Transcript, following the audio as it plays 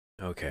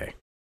Okay.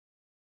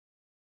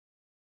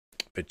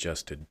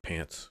 Adjusted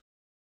pants,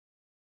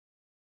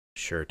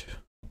 shirt,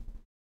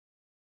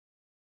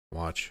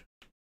 watch,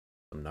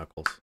 some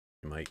knuckles.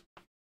 You might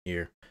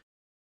hear.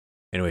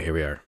 Anyway, here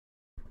we are.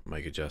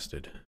 Mic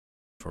adjusted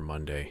for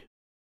Monday,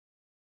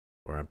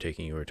 where I'm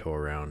taking you a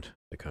tour around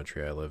the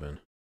country I live in,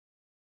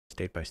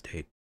 state by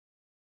state.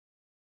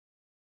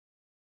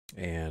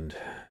 And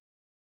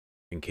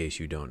in case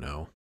you don't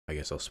know, I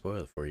guess I'll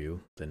spoil it for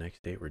you. The next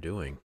state we're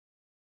doing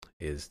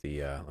is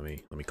the let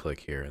me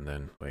click here and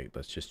then wait,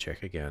 let's just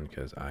check again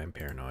because I'm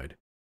paranoid.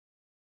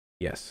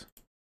 Yes,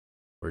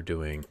 we're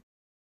doing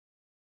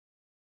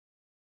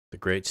the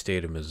great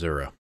state of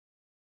Missouri.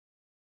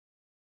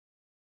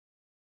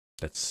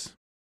 That's,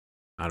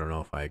 I don't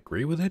know if I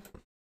agree with it,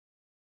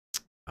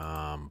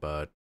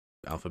 but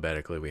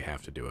alphabetically we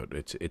have to do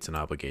it. It's an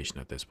obligation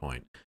at this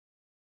point.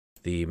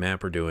 The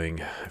map we're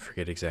doing, I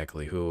forget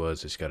exactly who it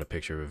was. It's got a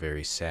picture of a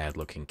very sad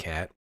looking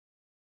cat.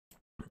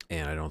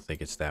 And I don't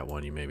think it's that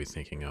one you may be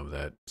thinking of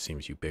that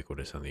seems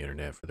ubiquitous on the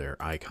internet for their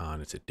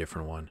icon. It's a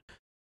different one.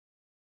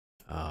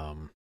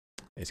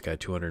 It's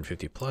got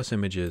 250 plus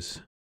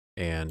images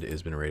and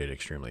has been rated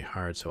extremely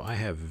hard. So I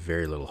have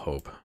very little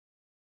hope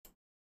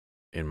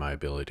in my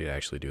ability to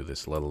actually do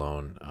this, let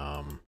alone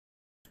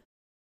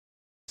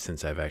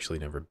since I've actually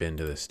never been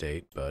to this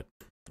state. But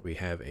we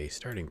have a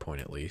starting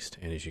point at least.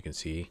 And as you can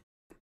see,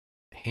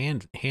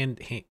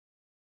 handily,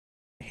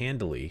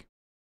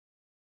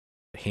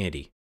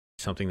 handy.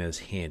 Something that is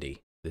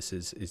handy.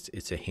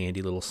 It's a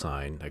handy little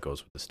sign that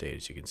goes with the state.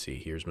 As you can see,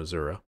 here's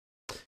Missouri.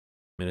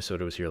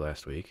 Minnesota was here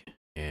last week,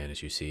 and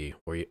as you see,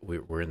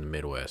 we're in the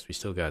Midwest. We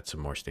still got some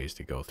more states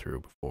to go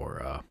through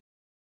before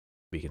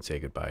we can say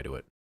goodbye to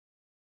it.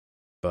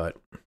 But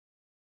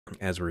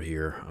as we're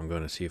here, I'm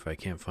going to see if I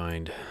can't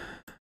find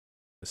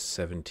a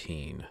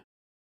 17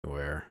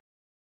 where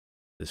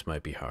this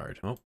might be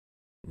hard. Oh,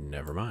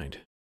 never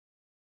mind.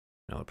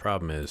 Now the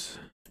problem is,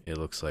 it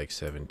looks like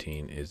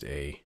 17 is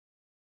a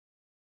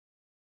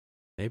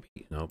maybe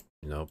nope.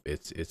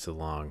 It's a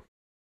long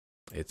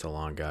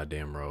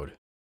goddamn road.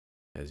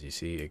 As you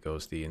see, it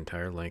goes the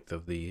entire length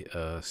of the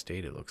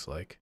state. It looks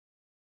like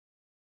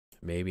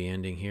maybe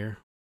ending here.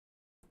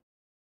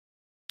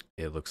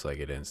 It looks like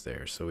it ends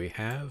there. So we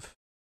have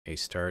a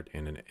start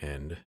and an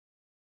end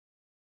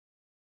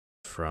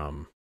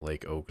from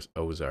Lake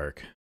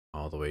Ozark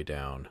all the way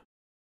down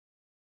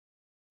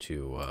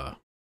to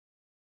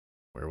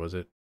where was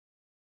it?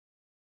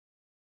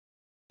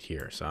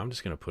 Here. So I'm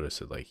just gonna put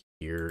us at like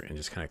here and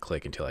just kind of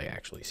click until I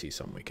actually see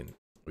something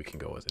we can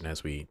go with. And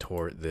as we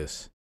tour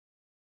this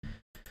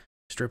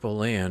strip of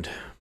land,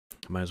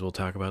 might as well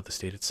talk about the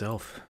state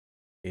itself.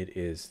 It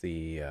is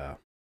the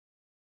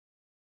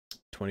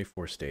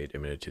 24th state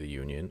admitted to the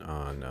Union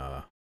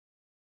on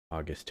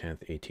August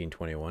 10th,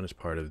 1821 as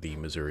part of the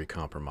Missouri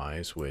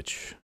Compromise,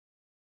 which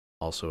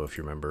also, if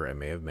you remember, I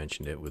may have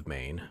mentioned it with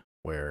Maine,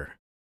 where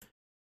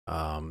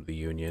the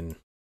Union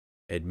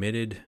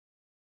admitted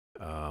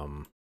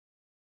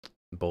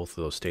both of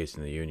those states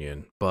in the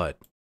Union, but,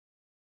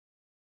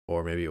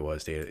 or maybe it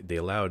was, they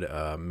allowed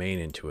Maine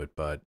into it,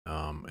 but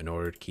in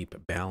order to keep a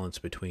balance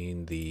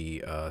between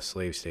the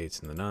slave states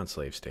and the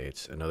non-slave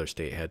states, another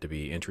state had to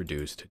be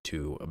introduced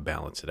to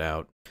balance it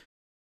out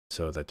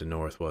so that the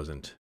North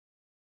wasn't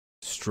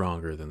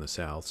stronger than the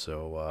South.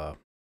 So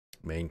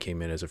Maine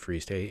came in as a free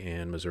state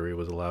and Missouri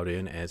was allowed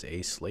in as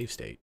a slave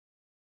state.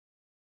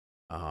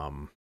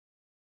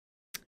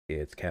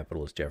 Its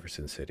capital is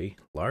Jefferson City.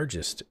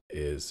 Largest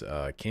is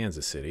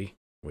Kansas City,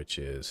 which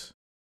is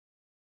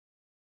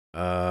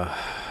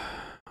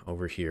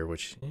over here,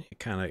 which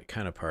kind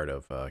of part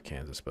of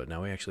Kansas. But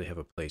now we actually have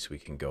a place we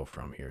can go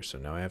from here. So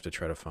now I have to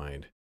try to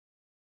find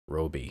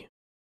Roby.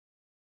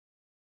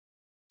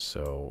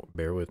 So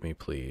bear with me,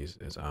 please,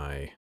 as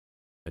I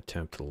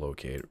attempt to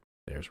locate.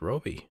 There's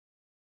Roby.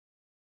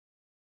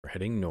 We're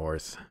heading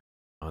north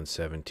on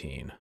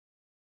 17.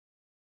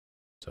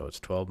 So it's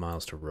 12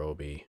 miles to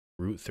Roby.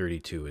 Route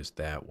 32 is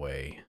that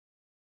way.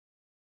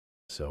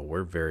 So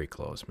we're very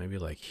close. Maybe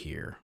like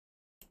here.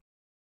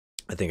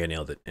 I think I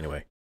nailed it.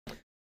 Anyway.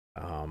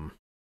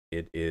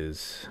 It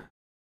is,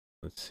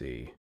 let's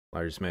see,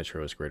 largest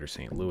metro is Greater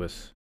St.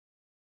 Louis.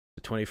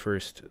 The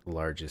 21st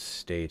largest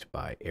state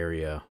by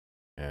area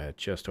at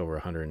just over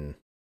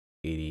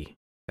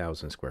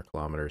 180,000 square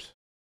kilometers,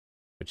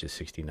 which is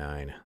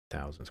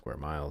 69,000 square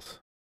miles.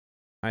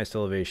 Highest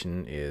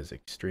elevation is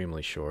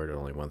extremely short, at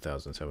only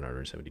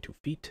 1,772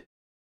 feet,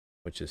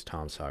 which is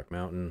Tom's Hawk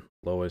Mountain.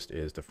 Lowest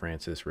is the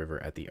Francis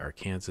River at the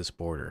Arkansas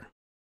border,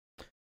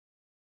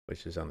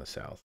 which is on the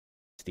south.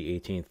 It's the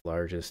 18th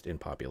largest in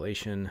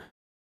population,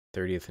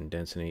 30th in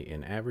density,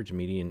 and average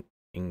median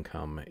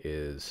income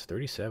is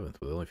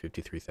 37th with only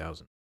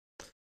 53,000.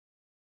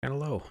 Kind of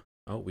low.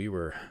 Oh, we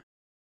were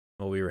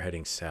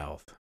heading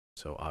south,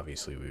 so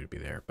obviously we would be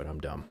there, but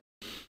I'm dumb.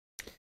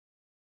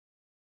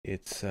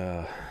 It's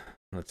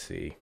let's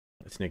see.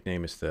 Its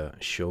nickname is the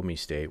Show Me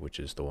State, which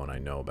is the one I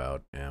know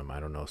about. I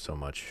don't know so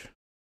much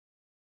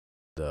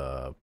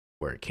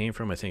where it came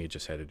from. I think it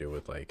just had to do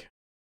with like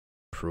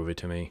prove it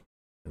to me.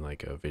 in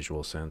like a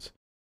visual sense.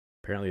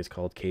 Apparently, it's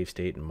called Cave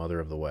State and Mother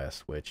of the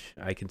West, which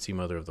I can see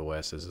Mother of the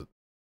West as a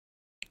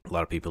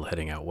lot of people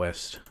heading out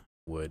west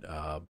would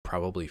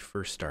probably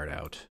first start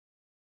out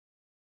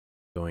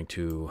going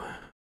to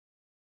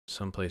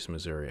someplace in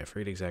Missouri. I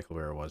forget exactly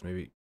where it was.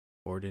 Maybe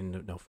Fort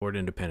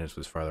Independence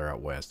was farther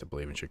out west, I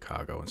believe, in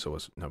Chicago, and so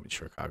was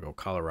Chicago,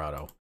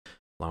 Colorado,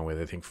 along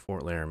with I think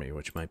Fort Laramie,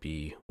 which might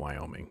be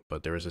Wyoming.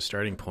 But there was a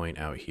starting point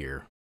out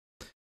here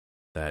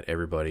that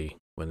everybody,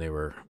 when they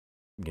were,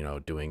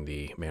 doing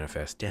the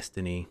Manifest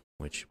Destiny,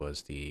 which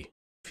was the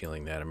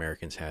feeling that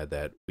Americans had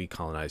that we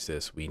colonized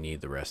this, we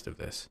need the rest of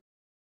this.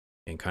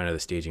 And kind of the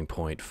staging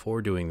point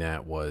for doing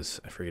that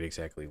was, I forget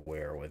exactly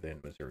where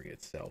within Missouri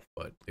itself,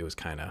 but it was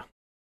kind of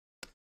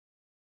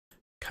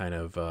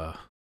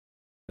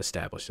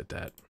established at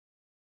that.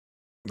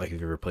 Like if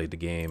you ever played the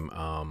game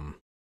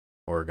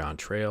Oregon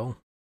Trail,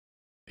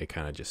 it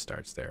kind of just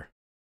starts there.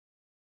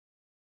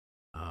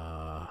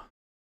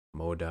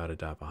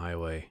 Modata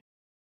Highway.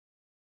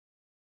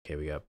 Okay,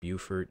 we got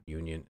Beaufort,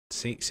 Union,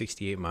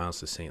 68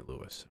 miles to St.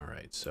 Louis. All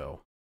right,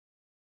 so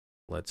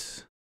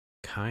let's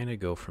kind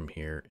of go from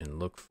here and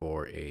look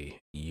for a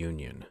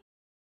Union.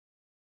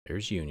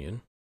 There's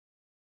Union.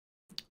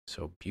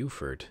 So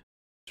Beaufort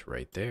is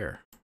right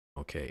there.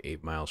 Okay,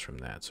 8 miles from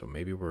that. So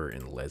maybe we're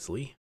in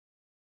Leslie.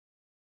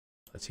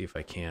 Let's see if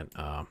I can't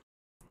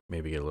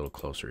maybe get a little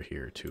closer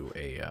here to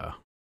a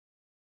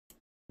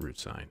route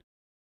sign.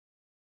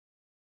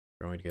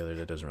 Throwing together,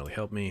 that doesn't really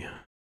help me.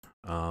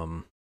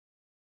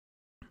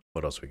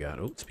 What else we got?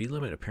 Oh, speed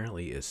limit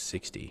apparently is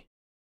 60.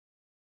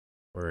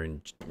 We're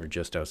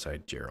just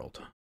outside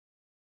Gerald.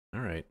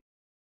 All right.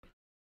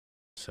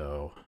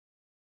 So,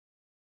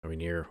 are we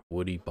near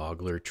Woody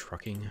Bogler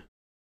Trucking?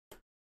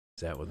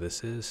 Is that what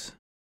this is?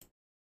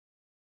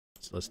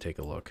 So let's take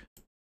a look.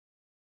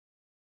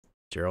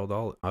 Gerald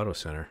Auto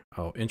Center.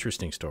 Oh,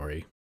 interesting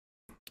story.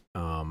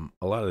 A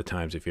lot of the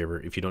times, if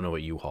you don't know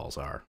what U-Hauls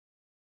are,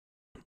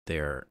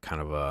 they're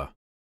kind of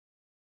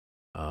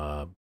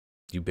a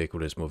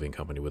ubiquitous moving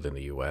company within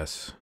the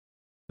U.S.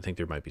 I think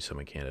there might be some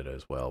in Canada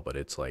as well, but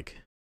it's like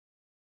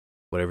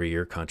whatever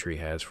your country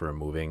has for a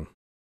moving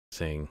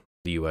thing,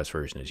 the U.S.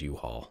 version is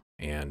U-Haul.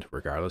 And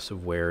regardless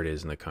of where it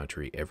is in the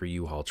country, every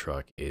U-Haul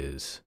truck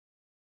is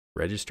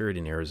registered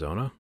in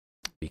Arizona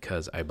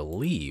because I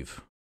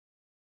believe,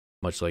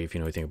 much like if you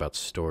know anything about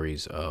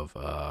stories of,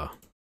 oh,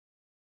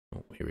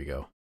 here we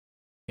go.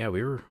 Yeah,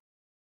 we were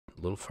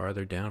a little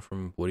farther down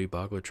from Woody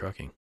Bogler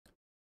Trucking.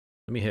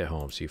 Let me hit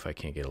home, see if I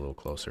can't get a little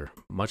closer.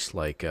 Much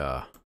like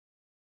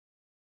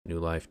New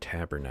Life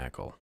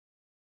Tabernacle.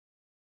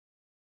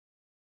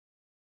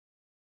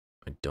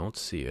 I don't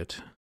see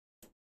it.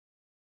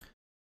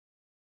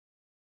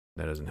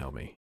 That doesn't help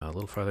me. A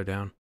little farther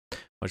down.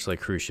 Much like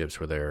cruise ships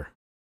where they're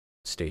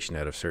stationed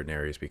out of certain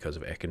areas because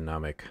of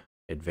economic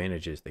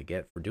advantages they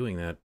get for doing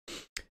that.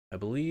 I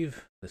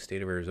believe the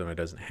state of Arizona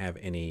doesn't have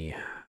any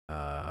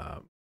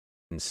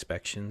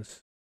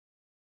inspections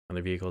on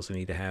the vehicles they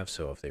need to have.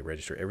 So if they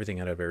register everything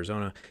out of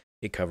Arizona,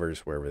 it covers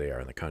wherever they are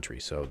in the country.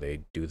 So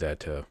they do that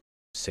to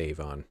save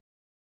on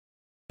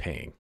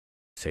paying.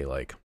 Say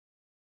like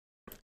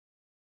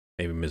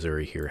maybe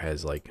Missouri here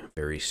has like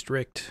very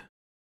strict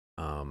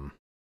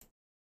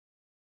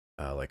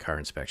like car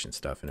inspection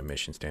stuff and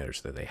emission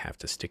standards that they have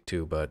to stick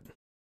to, but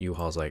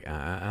U-Haul's like,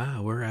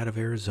 we're out of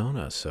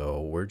Arizona,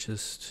 so we're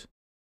just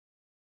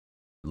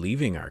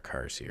leaving our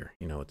cars here.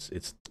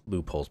 It's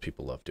loopholes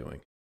people love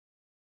doing.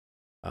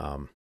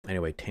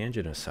 Anyway,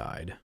 tangent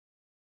aside,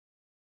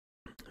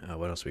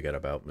 what else we got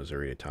about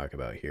Missouri to talk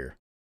about here?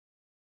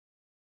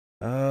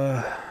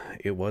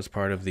 It was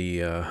part of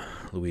the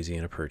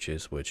Louisiana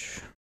Purchase,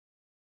 which,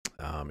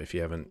 if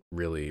you haven't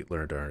really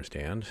learned to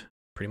understand,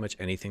 pretty much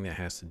anything that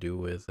has to do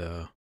with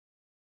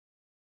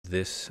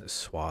this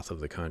swath of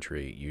the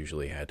country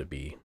usually had to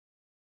be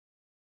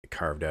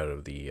carved out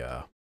of the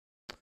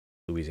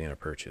Louisiana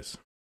Purchase.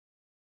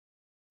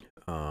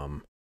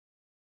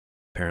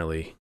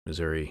 Apparently,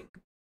 Missouri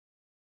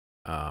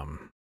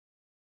kind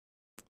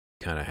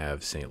of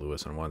have St.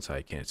 Louis on one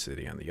side, Kansas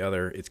City on the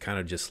other. It's kind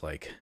of just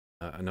like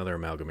another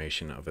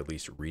amalgamation of at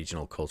least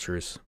regional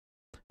cultures,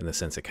 in the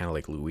sense that kind of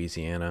like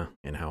Louisiana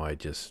and how I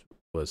just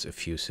was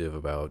effusive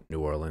about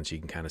New Orleans, you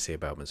can kind of say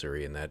about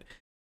Missouri, in that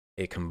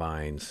it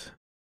combines,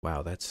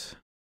 wow, that's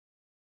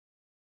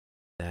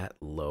that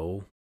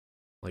low.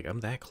 Like,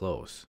 I'm that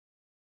close.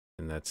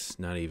 And that's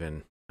not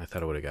even, I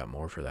thought I would have got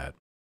more for that.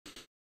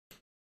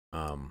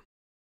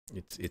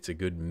 It's a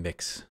good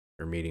mix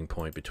or meeting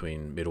point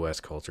between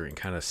Midwest culture and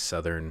kind of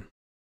Southern,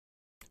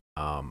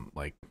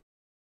 like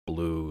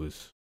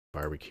blues,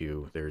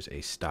 barbecue. There's a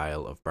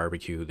style of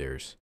barbecue.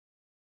 There's,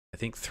 I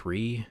think,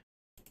 3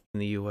 in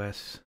the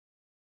U.S.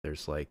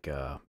 There's like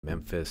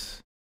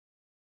Memphis,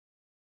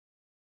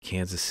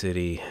 Kansas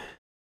City,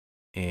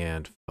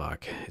 and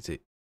fuck,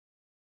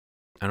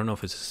 I don't know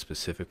if it's a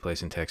specific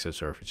place in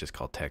Texas or if it's just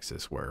called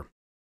Texas, where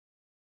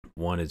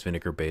one is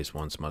vinegar based,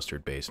 one's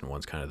mustard based, and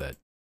one's kind of that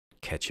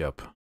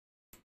ketchup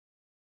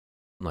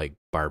like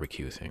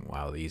barbecue thing.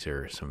 Wow, these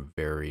are some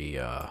very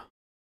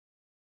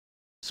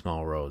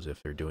small roads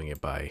if they're doing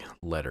it by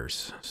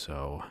letters.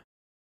 So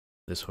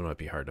this one might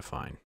be hard to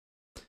find.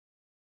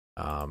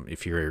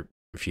 If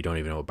you don't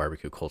even know what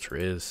barbecue culture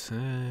is,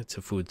 it's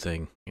a food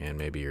thing, and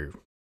maybe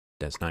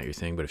that's not your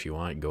thing. But if you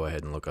want, go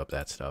ahead and look up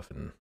that stuff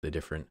and the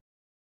different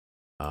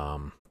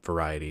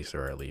varieties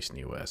there are, at least in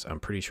the U.S. I'm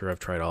pretty sure I've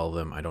tried all of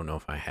them. I don't know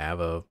if I have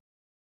a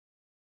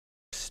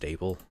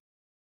staple,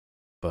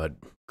 but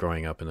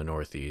growing up in the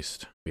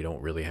Northeast, we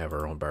don't really have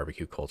our own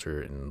barbecue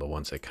culture, and the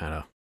ones that kind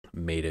of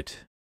made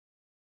it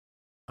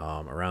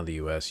around the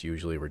U.S.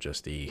 usually were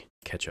just the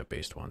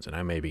ketchup-based ones. And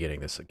I may be getting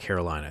this.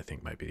 Carolina, I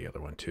think, might be the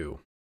other one too.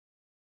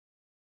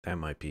 That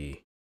might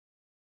be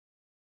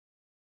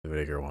the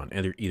bigger one.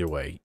 And either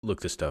way,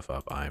 look this stuff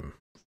up. I'm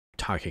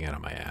talking out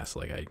of my ass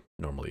like I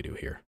normally do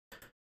here.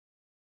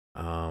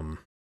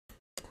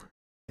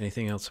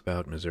 Anything else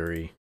about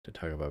Missouri to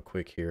talk about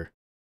quick here?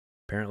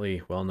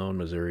 Apparently, well-known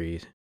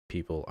Missouri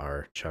people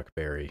are Chuck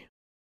Berry,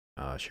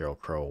 Sheryl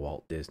Crow,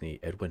 Walt Disney,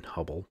 Edwin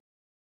Hubble,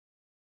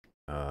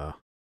 the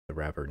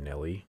rapper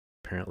Nelly.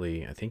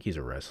 Apparently, I think he's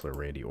a wrestler,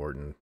 Randy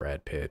Orton,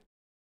 Brad Pitt,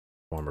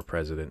 former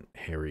president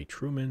Harry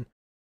Truman,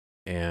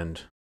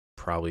 and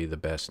probably the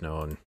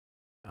best-known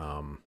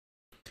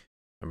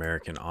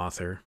American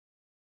author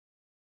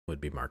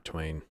would be Mark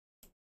Twain.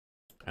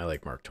 I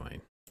like Mark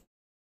Twain.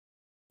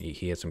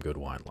 He had some good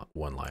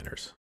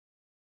one-liners.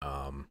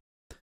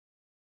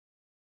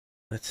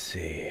 Let's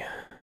see.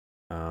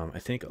 I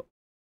think,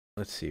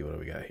 let's see, what do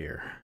we got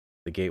here?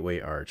 The Gateway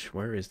Arch.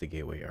 Where is the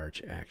Gateway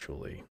Arch,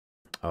 actually?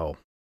 Oh,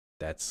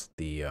 that's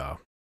the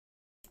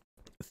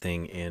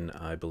thing in,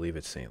 I believe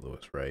it's St.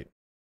 Louis, right?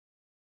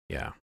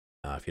 Yeah.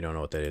 If you don't know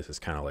what that is, it's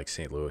kind of like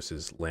St.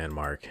 Louis's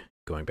landmark,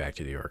 going back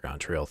to the Oregon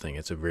Trail thing.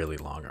 It's a really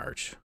long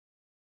arch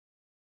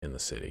in the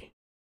city.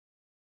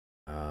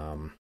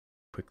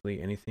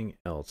 Quickly, anything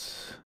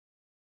else?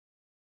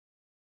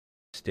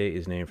 State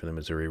is named for the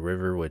Missouri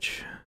River,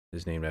 which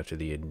is named after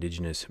the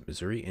indigenous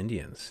Missouri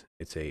Indians.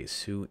 It's a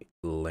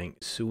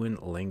Siouan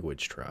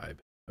language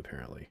tribe,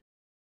 apparently.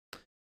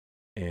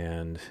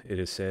 And it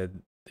is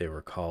said they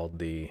were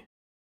called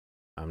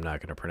I'm not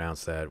going to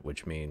pronounce that,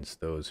 which means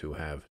those who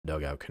have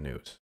dugout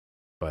canoes,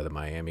 by the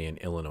Miami and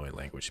Illinois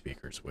language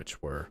speakers, which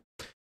were,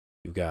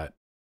 you've got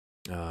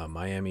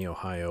Miami,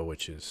 Ohio,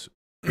 which is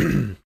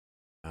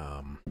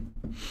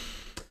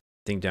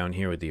thing down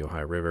here with the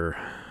Ohio River,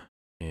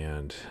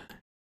 and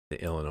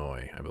the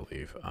Illinois, I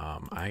believe.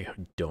 I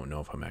don't know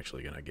if I'm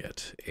actually going to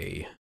get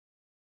a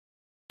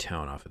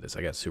town off of this.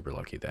 I got super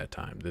lucky that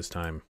time. This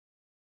time,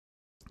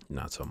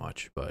 not so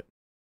much, but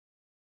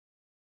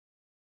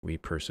we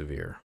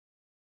persevere.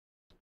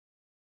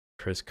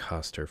 Chris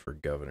Koster for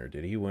governor.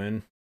 Did he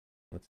win?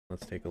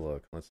 Let's take a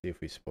look. Let's see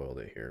if we spoiled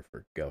it here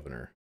for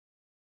governor.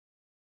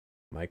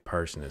 Mike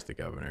Parson is the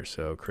governor.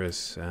 So Chris,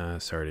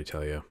 sorry to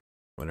tell you,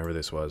 whenever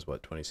this was,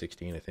 what,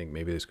 2016, I think,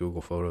 maybe this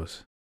Google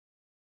Photos.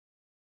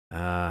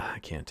 I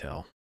can't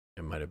tell.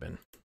 It might have been.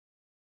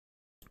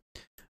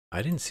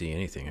 I didn't see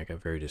anything. I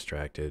got very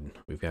distracted.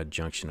 We've got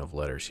junction of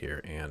letters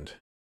here, and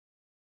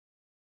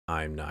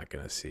I'm not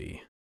going to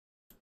see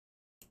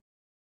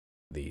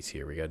these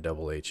here. We got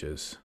double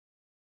H's,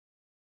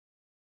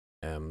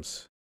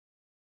 M's.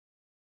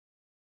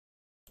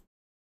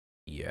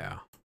 Yeah.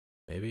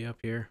 Maybe up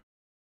here.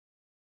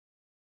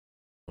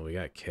 Well, we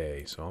got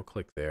K, so I'll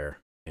click there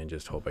and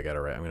just hope I got it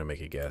right. I'm going to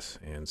make a guess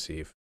and see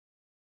if...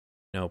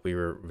 Nope, we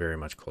were very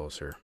much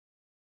closer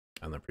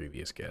on the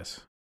previous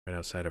guess. Right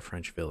outside of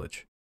French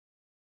Village.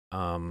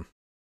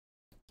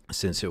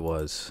 Since it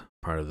was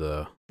part of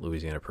the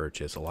Louisiana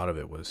Purchase, a lot of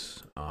it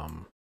was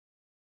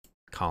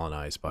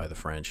colonized by the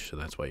French, so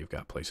that's why you've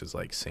got places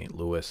like St.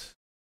 Louis.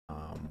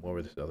 What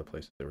were the other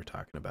places they were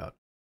talking about?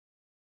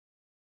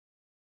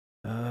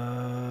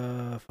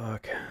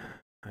 Fuck.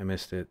 I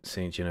missed it.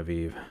 St.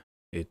 Genevieve.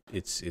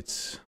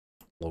 It's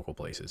local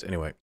places.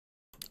 Anyway,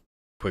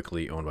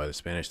 quickly owned by the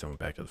Spanish, then went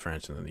back to the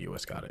French, and then the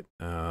U.S. got it.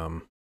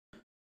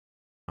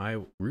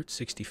 Route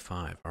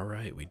 65. All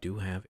right, we do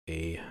have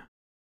a...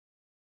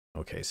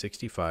 Okay,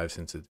 65,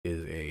 since it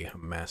is a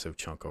massive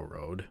chunk of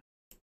road.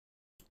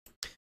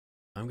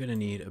 I'm going to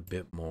need a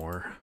bit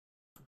more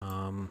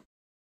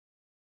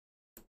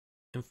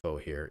info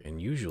here, and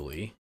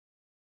usually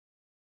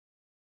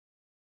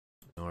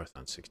north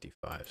on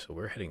 65, so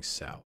we're heading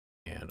south,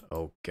 and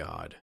oh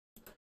god,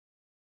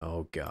 I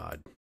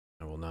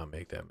will not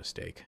make that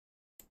mistake.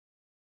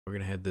 We're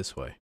going to head this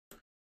way.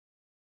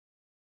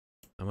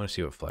 I'm going to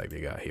see what flag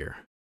they got here.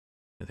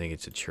 I think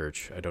it's a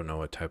church. I don't know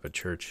what type of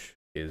church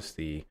is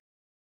the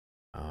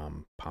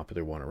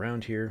popular one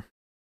around here.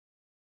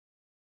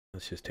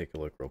 Let's just take a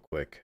look real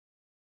quick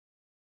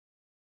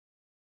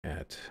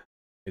at...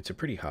 It's a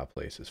pretty hot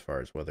place as far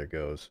as weather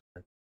goes.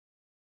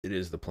 It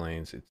is the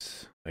plains.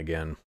 It's,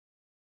 again,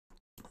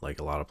 like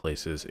a lot of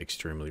places,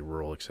 extremely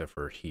rural, except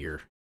for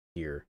here,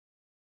 and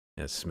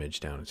a smidge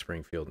down in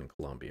Springfield and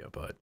Columbia,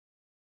 but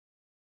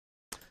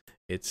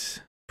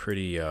it's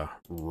pretty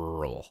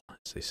rural,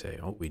 as they say.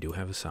 Oh, we do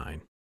have a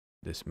sign.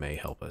 This may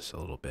help us a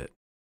little bit.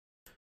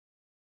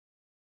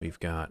 We've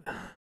got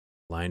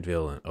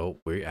Lineville, and oh,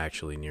 we're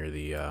actually near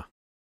the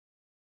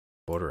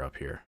border up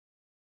here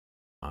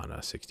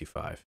on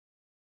 65.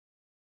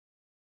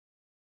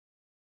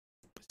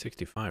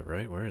 65,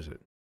 right? Where is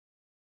it?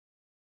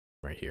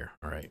 Right here.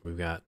 All right, we've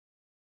got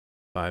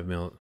 5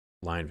 mil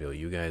Lineville.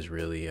 You guys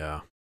really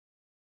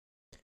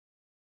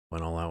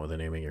went all out with the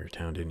name of your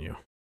town, didn't you?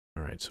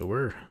 All right, so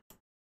we're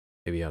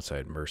maybe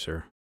outside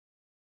Mercer.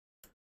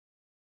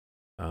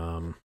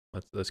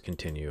 Let's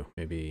continue.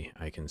 Maybe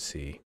I can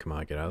see. Come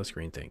on, get out of the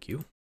screen. Thank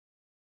you.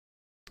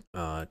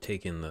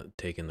 Taking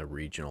the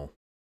regional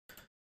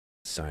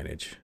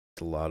signage.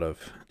 A lot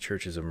of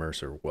churches of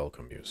Mercer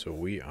welcome you. So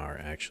we are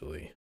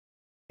actually,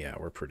 yeah,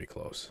 we're pretty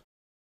close.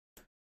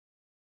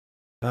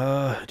 Do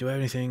I have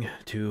anything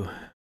to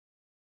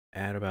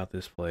add about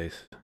this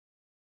place?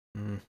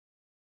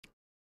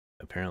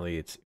 Apparently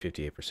it's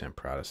 58%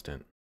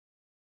 Protestant.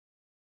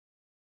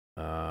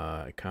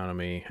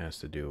 Economy has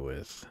to do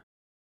with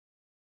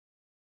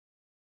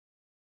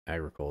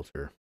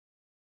agriculture.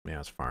 Yeah,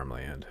 it's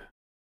farmland.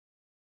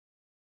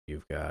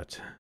 You've got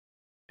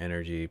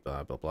energy,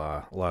 blah, blah,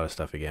 blah. A lot of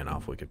stuff, again,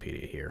 off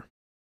Wikipedia here.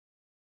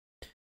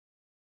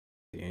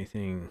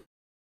 Anything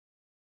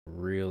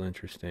real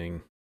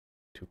interesting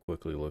to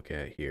quickly look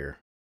at here?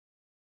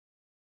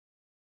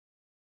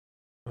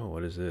 Oh,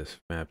 what is this?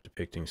 Map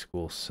depicting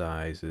school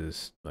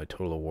sizes by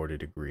total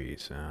awarded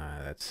degrees.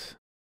 That's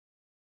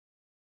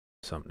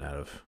something out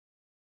of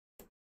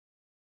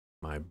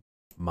my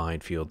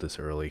mind field this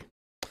early.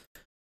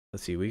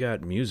 Let's see, we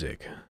got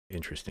music.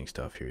 Interesting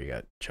stuff here. You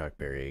got Chuck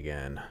Berry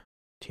again,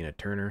 Tina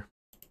Turner,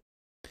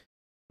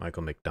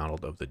 Michael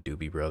McDonald of the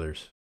Doobie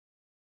Brothers,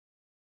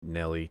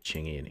 Nelly,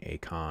 Chingy, and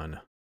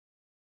Akon,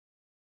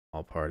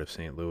 all part of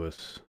St.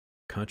 Louis.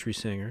 Country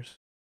singers.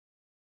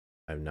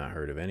 I've not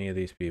heard of any of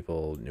these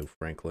people. New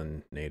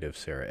Franklin native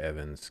Sarah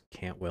Evans,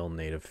 Cantwell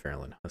native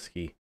Fairland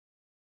Husky,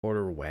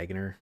 Porter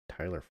Wagner,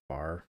 Tyler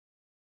Farr,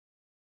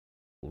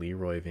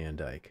 Leroy Van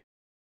Dyke.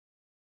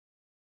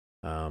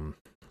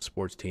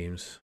 Sports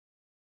teams,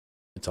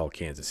 it's all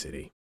Kansas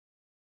City.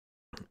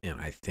 And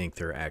I think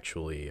they're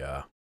actually,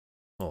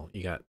 well,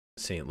 you got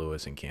St.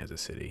 Louis and Kansas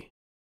City.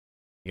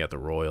 You got the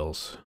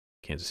Royals,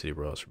 Kansas City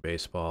Royals for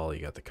baseball.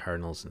 You got the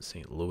Cardinals in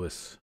St.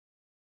 Louis.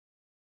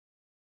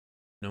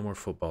 No more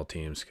football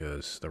teams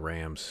because the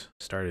Rams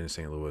started in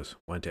St. Louis,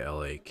 went to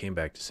LA, came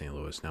back to St.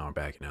 Louis. Now we're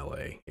back in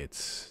LA.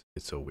 It's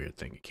a weird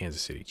thing.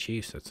 Kansas City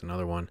Chiefs, that's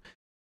another one.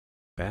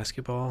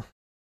 Basketball.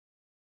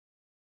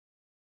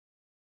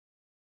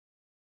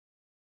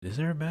 Is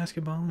there a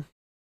basketball?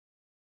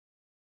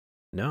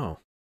 No.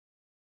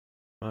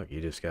 Look,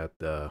 you just got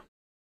the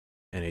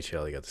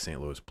NHL. You got the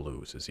St. Louis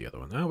Blues is the other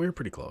one. Oh, we were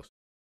pretty close.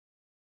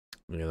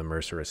 We got the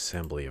Mercer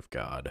Assembly of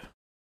God.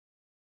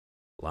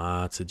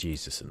 Lots of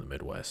Jesus in the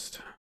Midwest.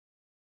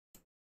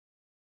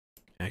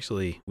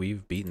 Actually,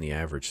 we've beaten the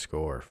average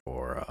score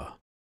for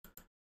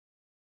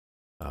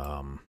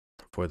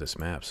this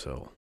map,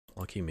 so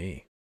lucky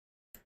me.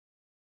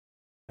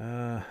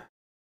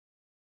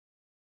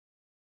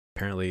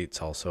 Apparently,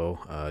 it's also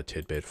a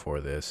tidbit for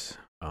this.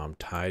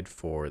 Tied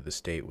for the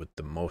state with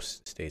the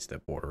most states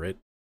that border it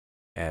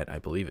at, I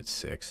believe it's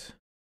 6.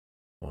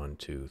 1,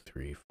 2,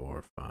 3,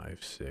 4,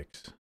 5,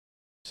 6,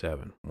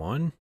 7.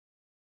 1,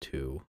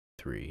 2,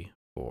 3,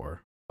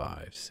 4,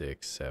 5,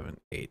 6, 7,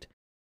 8.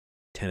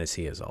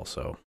 Tennessee is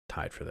also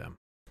tied for them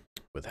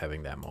with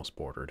having that most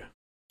bordered.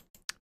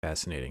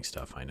 Fascinating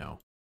stuff, I know.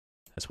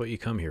 That's what you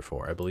come here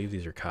for. I believe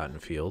these are cotton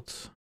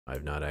fields.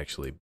 I've not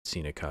actually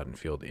seen a cotton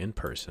field in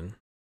person,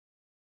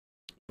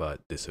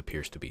 but this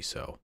appears to be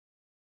so.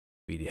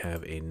 We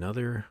have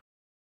another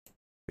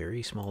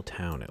very small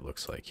town, it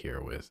looks like, here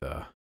with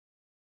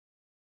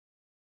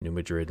New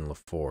Madrid and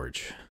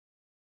LaForge.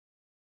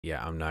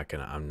 Yeah, I'm not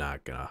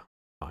gonna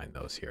find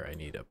those here. I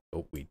need a,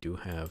 oh, we do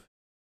have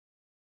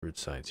root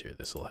signs here.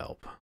 This will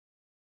help.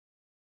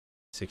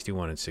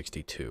 61 and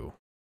 62.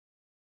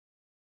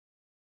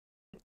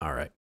 All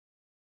right.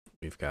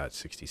 We've got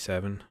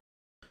 67,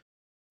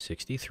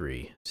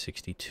 63,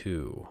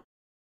 62.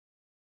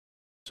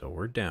 So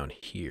we're down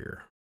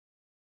here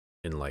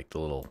in like the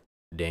little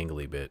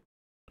dangly bit.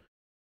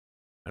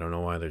 I don't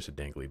know why there's a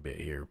dangly bit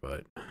here,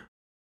 but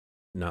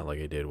not like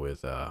I did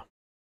with that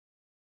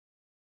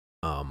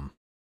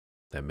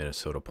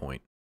Minnesota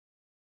point.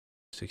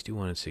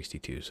 61 and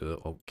 62.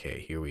 So okay,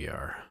 here we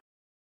are.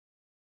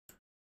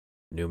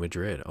 New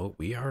Madrid. Oh,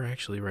 we are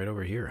actually right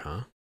over here,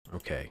 huh?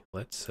 Okay,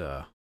 let's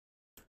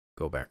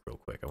go back real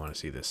quick. I want to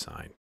see this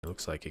sign. It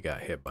looks like it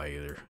got hit by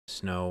either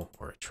snow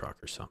or a truck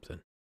or something.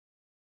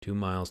 2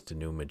 miles to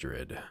New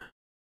Madrid.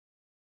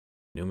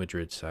 New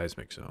Madrid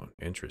seismic zone.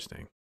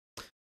 Interesting.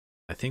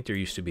 I think there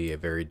used to be a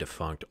very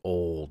defunct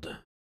old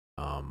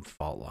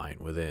fault line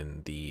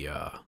within the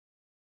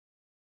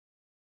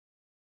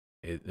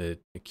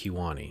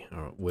Kiwani,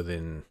 or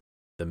within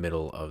the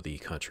middle of the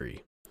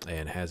country,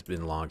 and has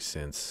been long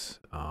since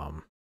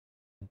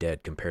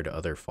dead compared to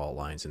other fault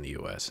lines in the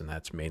U.S., and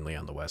that's mainly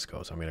on the West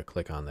Coast. I'm going to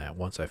click on that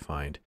once I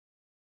find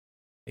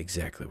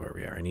exactly where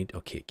we are.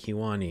 Okay,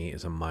 Kiwani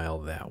is a mile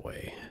that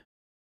way.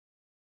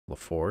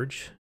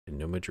 LaForge and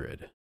New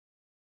Madrid.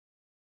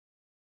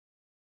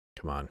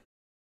 Come on.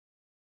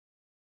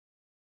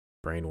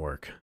 Brain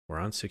work. We're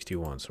on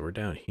 61, so we're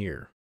down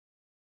here.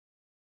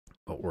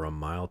 But we're a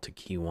mile to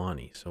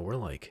Kiwani, so we're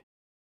like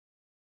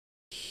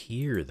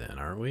here then,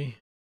 aren't we?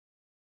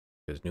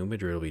 Because New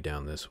Madrid will be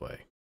down this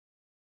way.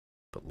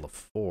 But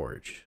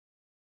LaForge,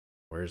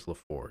 where's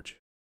LaForge?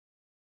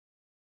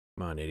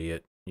 Come on,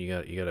 idiot. You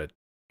gotta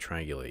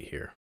triangulate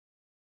here.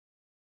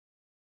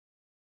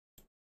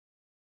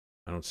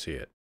 I don't see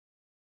it.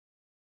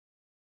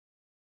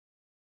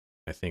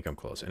 I think I'm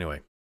close.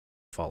 Anyway,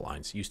 fault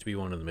lines. Used to be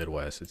one in the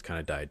Midwest. It's kind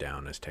of died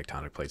down as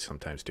tectonic plates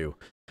sometimes do.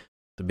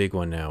 The big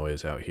one now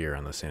is out here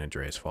on the San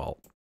Andreas fault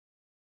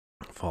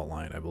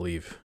line, I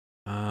believe.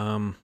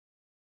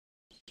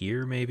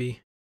 Here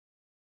maybe?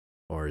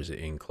 Or is it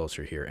in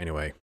closer here?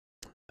 Anyway,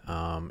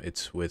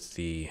 it's with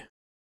the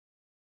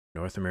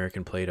North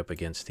American plate up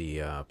against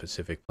the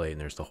Pacific plate,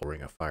 and there's the whole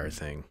ring of fire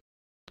thing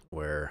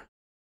where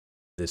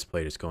this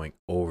plate is going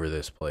over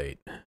this plate,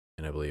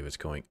 and I believe it's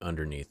going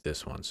underneath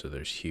this one, so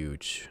there's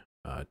huge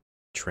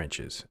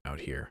trenches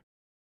out here.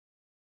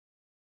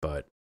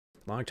 But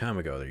a long time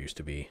ago there used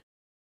to be,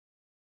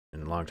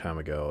 and a long time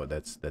ago,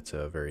 that's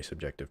a very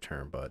subjective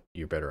term, but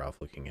you're better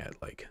off looking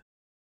at like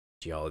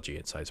geology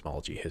and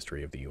seismology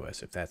history of the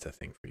US if that's a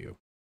thing for you.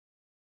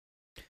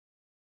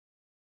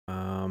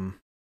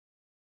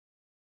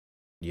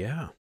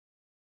 Yeah,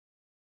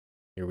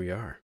 here we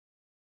are.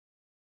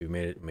 We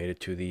made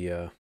it to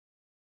the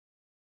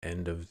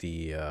end of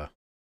the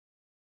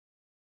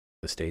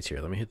states here.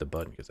 Let me hit the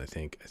button because I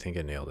think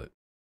I nailed it.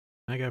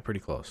 I got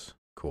pretty close.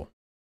 Cool.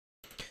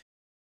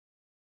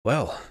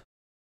 Well,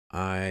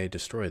 I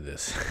destroyed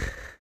this.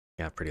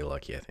 Got pretty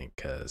lucky, I think,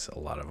 because a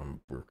lot of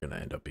them were going to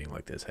end up being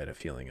like this. I had a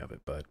feeling of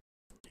it, but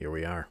here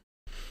we are.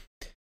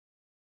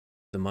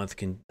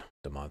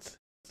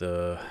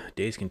 The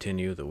days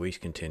continue, the weeks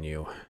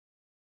continue.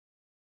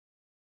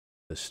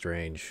 The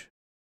strange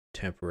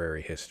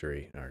temporary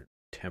history, or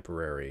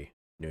temporary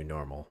new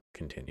normal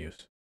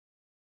continues.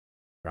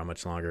 For how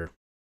much longer?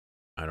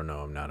 I don't know.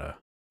 I'm not a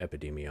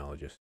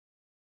epidemiologist,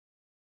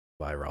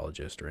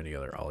 virologist, or any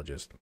other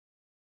ologist.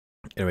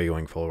 Anyway,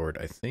 going forward,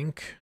 I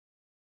think,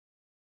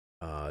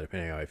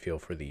 depending on how I feel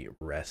for the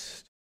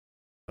rest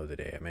of the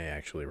day, I may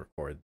actually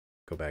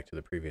go back to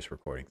the previous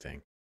recording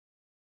thing.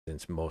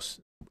 Since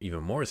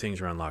even more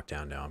things are on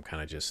lockdown now, I'm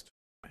kind of just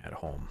at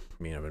home.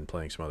 I mean, I've been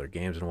playing some other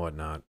games and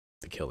whatnot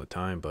to kill the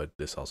time, but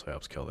this also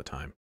helps kill the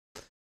time.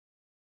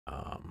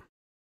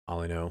 All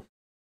I know,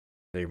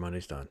 that your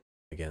Monday's done.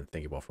 Again,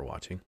 thank you all for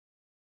watching.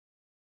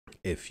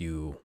 If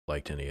you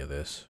liked any of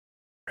this,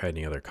 or had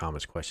any other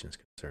comments, questions,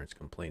 concerns,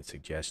 complaints,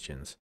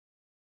 suggestions,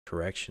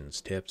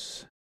 corrections,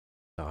 tips,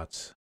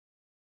 thoughts,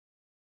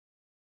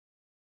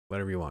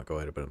 whatever you want, go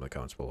ahead and put them in the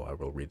comments below. I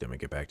will read them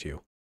and get back to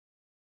you.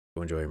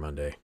 Go enjoy your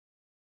Monday.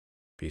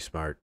 Be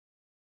smart.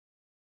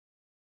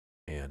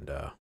 And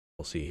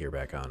we'll see you here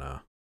back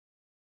on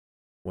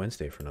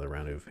Wednesday for another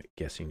round of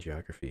Guessing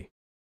Geography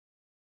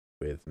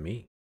with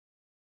me.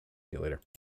 See you later.